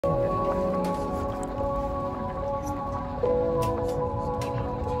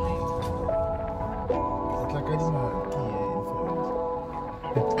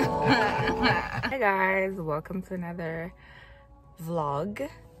Hi guys, welcome to another vlog.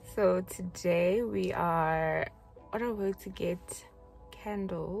 So today we are on our way to get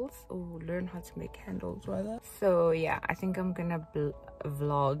candles, or learn how to make candles rather. So yeah, I think I'm gonna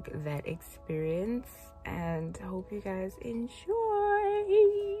vlog that experience and I hope you guys enjoy.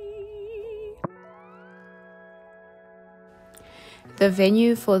 The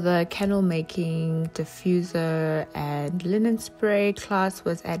venue for the candle making, diffuser and linen spray class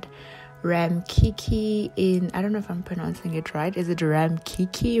was at Ramkiki in, I don't know if I'm pronouncing it right. Is it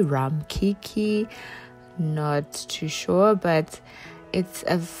Ramkiki? Not too sure, but it's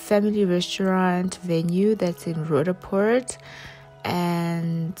a family restaurant venue that's in Roodepoort,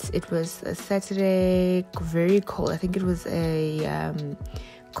 and it was a Saturday, very cold. I think it was a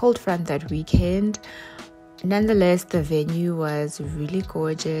cold front that weekend. Nonetheless, the venue was really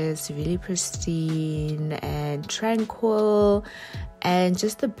gorgeous, really pristine and tranquil, and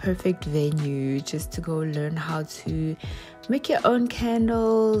just the perfect venue just to go learn how to make your own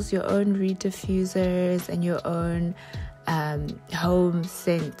candles, your own reed diffusers, and your own home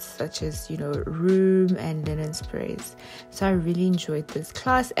scents such as, you know, room and linen sprays. So I really enjoyed this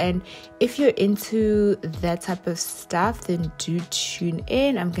class, and if you're into that type of stuff, then do tune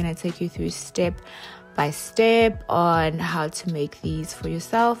in. I'm gonna take you through step by step on how to make these for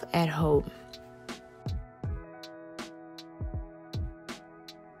yourself at home.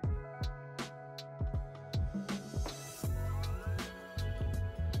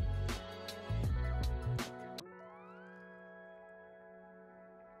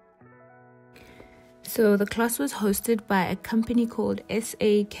 So the class was hosted by a company called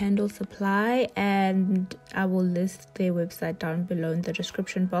SA Candle Supply, and I will list their website down below in the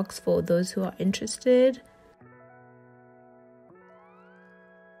description box for those who are interested.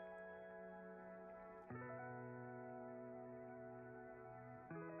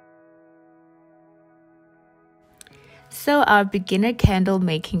 So our beginner candle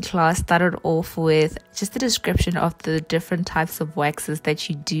making class started off with just a description of the different types of waxes that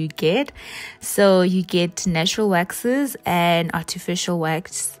you do get. So you get natural waxes and artificial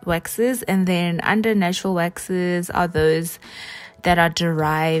waxes, and then under natural waxes are those that are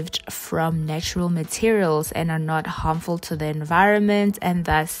derived from natural materials and are not harmful to the environment and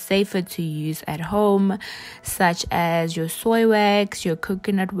thus safer to use at home, such as your soy wax, your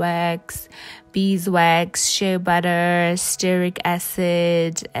coconut wax, beeswax, shea butter, stearic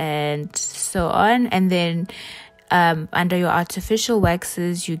acid, and so on. And then under your artificial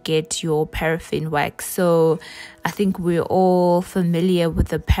waxes, you get your paraffin wax. So I think we're all familiar with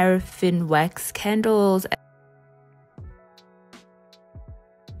the paraffin wax candles.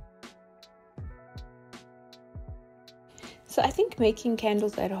 So I think making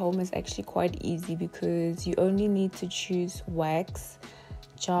candles at home is actually quite easy because you only need to choose wax,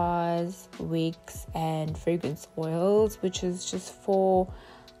 jars, wicks, and fragrance oils, which is just 4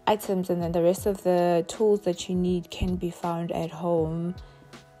 items, and then the rest of the tools that you need can be found at home.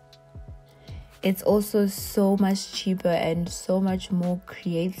 It's also so much cheaper and so much more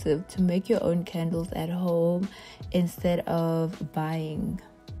creative to make your own candles at home instead of buying.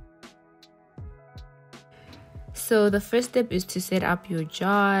 So the first step is to set up your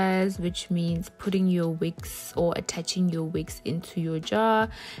jars, which means putting your wicks or attaching your wicks into your jar,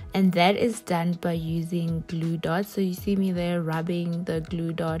 and that is done by using glue dots. So you see me there rubbing the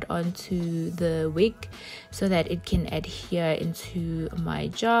glue dot onto the wick so that it can adhere into my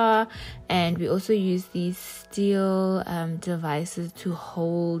jar. And we also use these steel devices to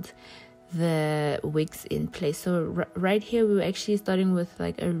hold the wicks in place. So right here we were actually starting with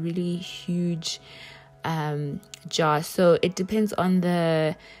like a really huge jar, so it depends on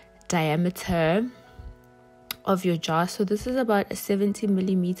the diameter of your jar. So this is about a 70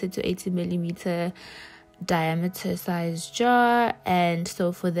 millimeter to 80 millimeter diameter size jar, and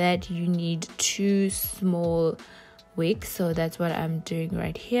so for that you need 2 small wicks. So that's what I'm doing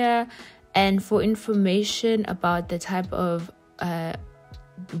right here. And for information about the type of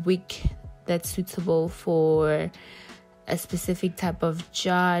wick that's suitable for a specific type of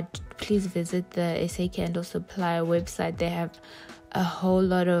jar, please visit the SA Candle Supply website. They have a whole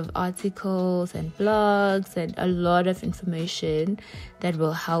lot of articles and blogs and a lot of information that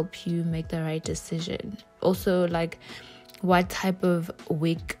will help you make the right decision. Also, like what type of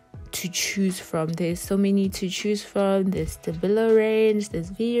wick to choose from. There's so many to choose from. There's Stabilo range,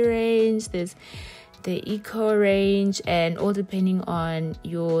 there's V range, there's the eco range, and all depending on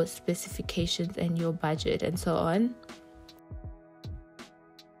your specifications and your budget and so on.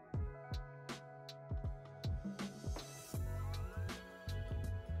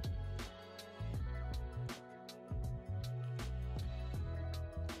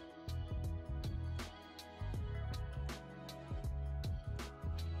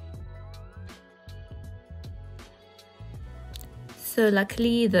 So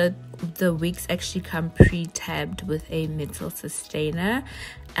luckily the wicks actually come pre-tabbed with a metal sustainer.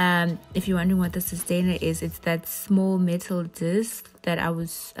 If you're wondering what the sustainer is, it's that small metal disc that I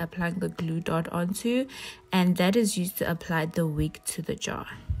was applying the glue dot onto, and that is used to apply the wick to the jar.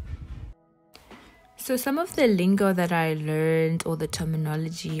 So some of the lingo that I learned, or the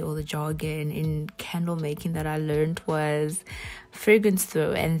terminology or the jargon in candle making that I learned, was fragrance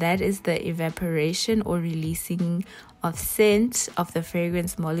throw, and that is the evaporation or releasing of scent of the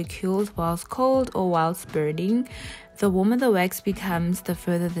fragrance molecules whilst cold or whilst burning. The warmer the wax becomes, the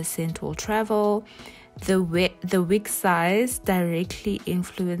further the scent will travel. The wick size directly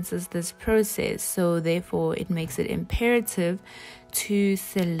influences this process, so therefore it makes it imperative to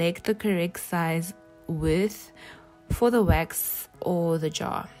select the correct size width for the wax or the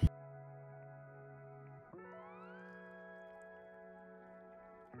jar.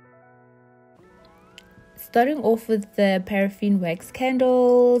 Starting off with the paraffin wax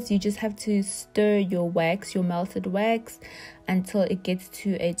candles, you just have to stir your wax, your melted wax, until it gets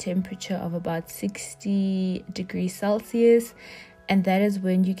to a temperature of about 60 degrees Celsius, and that is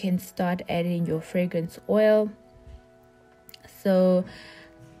when you can start adding your fragrance oil. So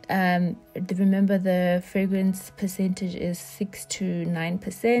remember, the fragrance percentage is 6 to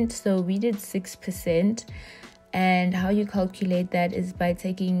 9%, so we did 6%. And how you calculate that is by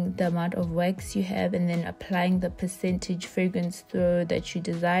taking the amount of wax you have and then applying the percentage fragrance throw that you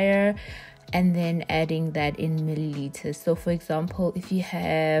desire, and then adding that in milliliters. So for example, if you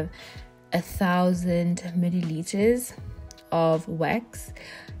have 1,000 milliliters of wax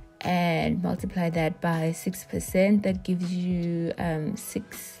and multiply that by 6%, that gives you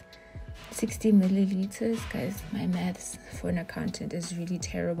 60 milliliters. Guys, my maths for an accountant is really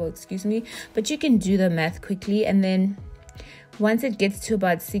terrible, excuse me, but you can do the math quickly. And then once it gets to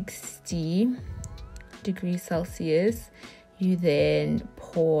about 60 degrees Celsius, you then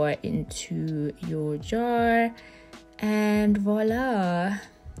pour into your jar, and voila,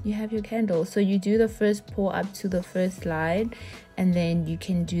 you have your candle. So you do the first pour up to the first line, and then you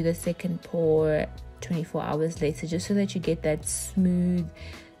can do the second pour 24 hours later, just so that you get that smooth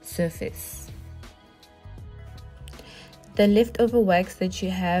surface. The leftover wax that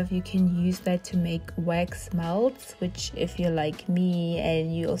you have, you can use that to make wax melts, which, if you're like me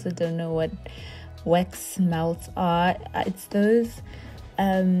and you also don't know what wax melts are, it's those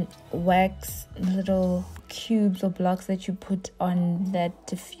wax little cubes or blocks that you put on that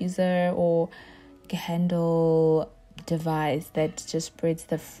diffuser or candle device that just spreads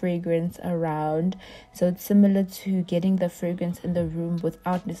the fragrance around. So it's similar to getting the fragrance in the room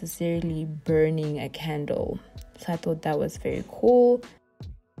without necessarily burning a candle. So I thought that was very cool.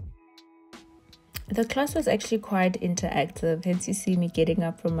 The class was actually quite interactive, hence you see me getting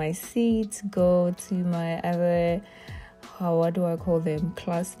up from my seat to go to my other, what do I call them,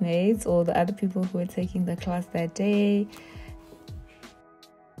 classmates, or the other people who were taking the class that day.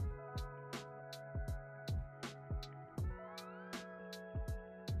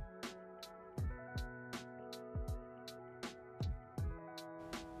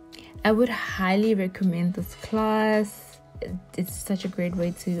 I would highly recommend this class. It's such a great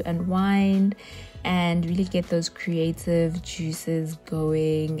way to unwind and really get those creative juices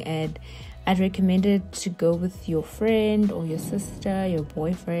going, and I'd recommend it to go with your friend or your sister, your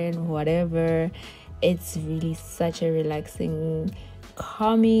boyfriend, whatever. It's really such a relaxing,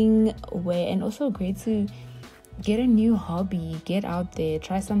 calming way, and also great to get a new hobby, get out there,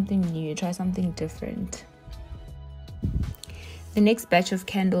 try something new, try something different. The next batch of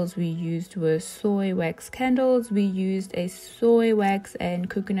candles we used were soy wax candles. We used a soy wax and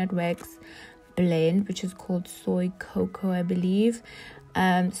coconut wax blend, which is called soy cocoa, I believe.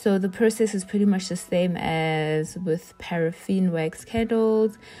 So the process is pretty much the same as with paraffin wax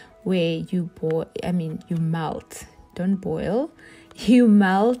candles, where you melt, don't boil. You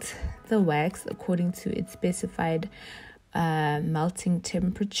melt the wax according to its specified melting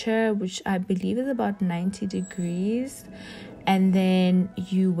temperature, which I believe is about 90 degrees. And then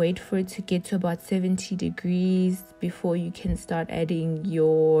you wait for it to get to about 70 degrees before you can start adding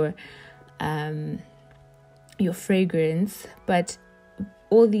your fragrance. But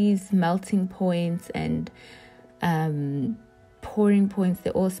all these melting points and pouring points,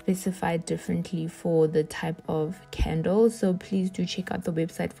 they're all specified differently for the type of candle. So please do check out the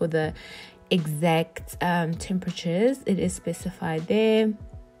website for the exact temperatures. It is specified there.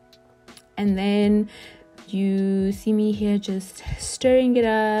 And then you see me here just stirring it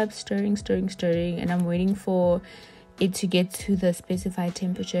up, stirring, and I'm waiting for it to get to the specified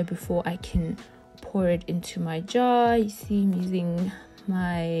temperature before I can pour it into my jar. You see I'm using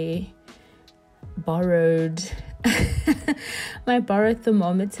my borrowed my borrowed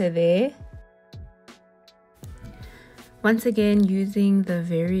thermometer there. Once again, using the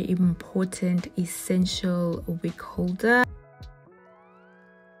very important essential wick holder.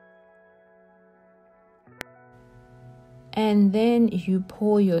 And then you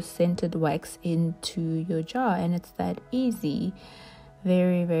pour your scented wax into your jar, and it's that easy.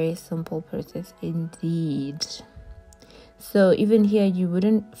 Very, very simple process indeed. So even here, you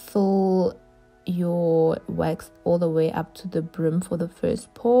wouldn't fill your wax all the way up to the brim for the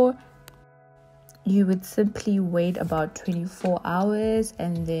first pour. You would simply wait about 24 hours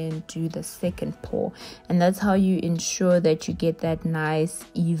and then do the second pour. And that's how you ensure that you get that nice,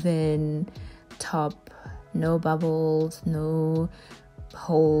 even top. No bubbles, no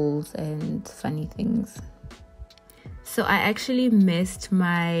holes and funny things. So I actually messed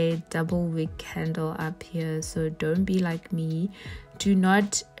my double wick candle up here, so don't be like me. Do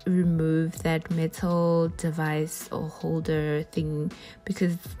not remove that metal device or holder thing,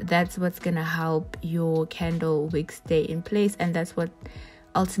 because that's what's gonna help your candle wick stay in place, and that's what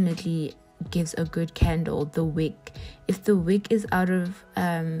ultimately gives a good candle, the wick. If the wick is out of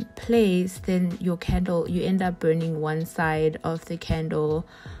place, then your candle, you end up burning one side of the candle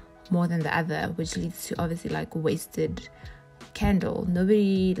more than the other, which leads to obviously like wasted candle.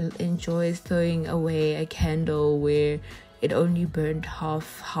 Nobody enjoys throwing away a candle where it only burned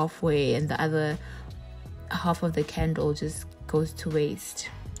halfway and the other half of the candle just goes to waste.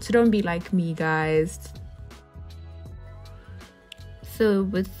 So don't be like me, guys. So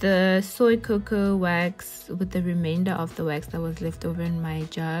with the soy cocoa wax, with the remainder of the wax that was left over in my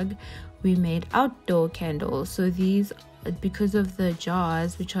jug, we made outdoor candles. So these, because of the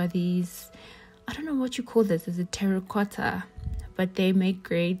jars, which are these, I don't know what you call this, is it terracotta? But they make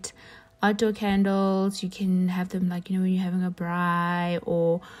great outdoor candles. You can have them like, you know, when you're having a braai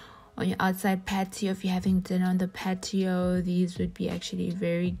or on your outside patio. If you're having dinner on the patio, these would be actually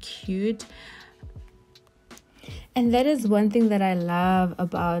very cute. And that is one thing that I love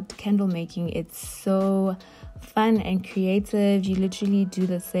about candle making. It's so fun and creative. You literally do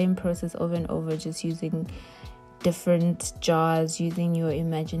the same process over and over, just using different jars, using your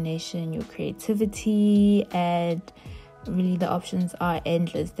imagination, your creativity, and really the options are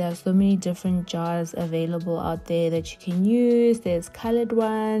endless. There are so many different jars available out there that you can use. There's colored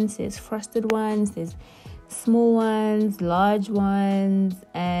ones, there's frosted ones, there's small ones, large ones,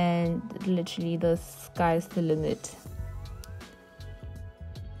 and literally the sky's the limit.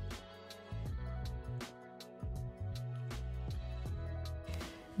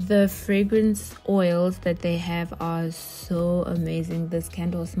 The fragrance oils that they have are so amazing. This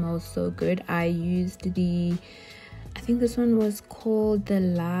candle smells so good. I used I think this one was called the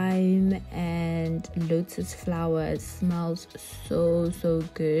lime and lotus flower. It smells so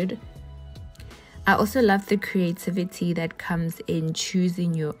good. I also love the creativity that comes in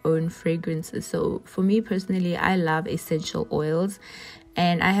choosing your own fragrances. So for me personally, I love essential oils,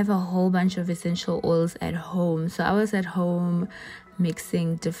 and I have a whole bunch of essential oils at home. So I was at home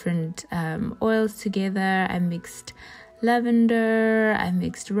mixing different oils together. I mixed lavender, I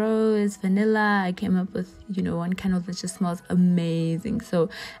mixed rose, vanilla. I came up with, you know, one candle that just smells amazing. So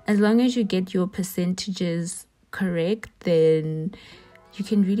as long as you get your percentages correct, then you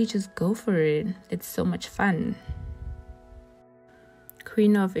can really just go for it. It's so much fun.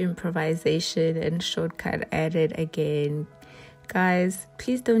 Queen of improvisation and shortcut added again. Guys,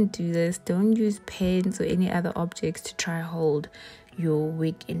 please don't do this. Don't use pens or any other objects to try hold your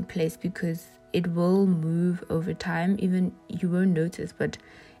wig in place, because it will move over time. Even you won't notice, but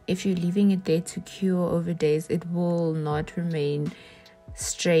if you're leaving it there to cure over days, it will not remain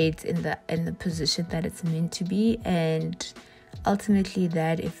straight in the position that it's meant to be, and ultimately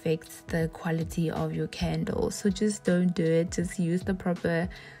that affects the quality of your candle. So just don't do it. Just use the proper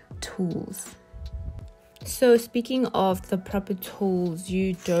tools. So speaking of the proper tools,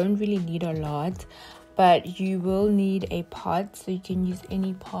 you don't really need a lot, but you will need a pot. So you can use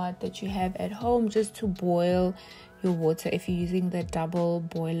any pot that you have at home just to boil your water if you're using the double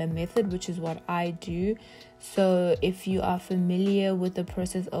boiler method, which is what I do. So if you are familiar with the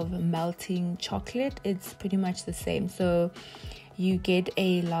process of melting chocolate, it's pretty much the same. So you get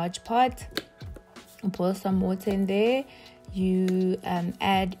a large pot, boil some water in there, you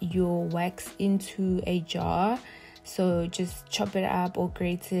add your wax into a jar. So just chop it up or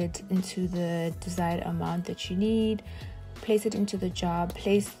grate it into the desired amount that you need. Place it into the jar.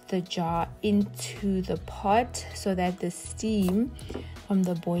 Place the jar into the pot so that the steam from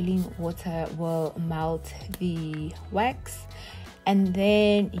the boiling water will melt the wax. And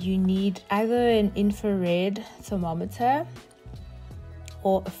then you need either an infrared thermometer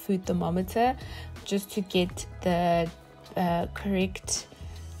or a food thermometer, just to get the correct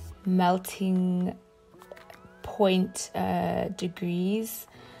melting point degrees,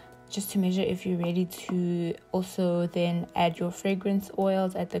 just to measure if you're ready to also then add your fragrance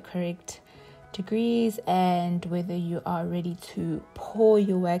oils at the correct degrees, and whether you are ready to pour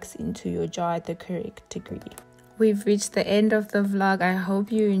your wax into your jar at the correct degree. We've reached the end of the vlog. I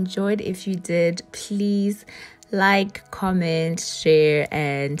hope you enjoyed. If you did, please like, comment, share,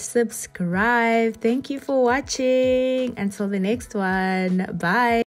 and subscribe. Thank you for watching. Until the next one, bye.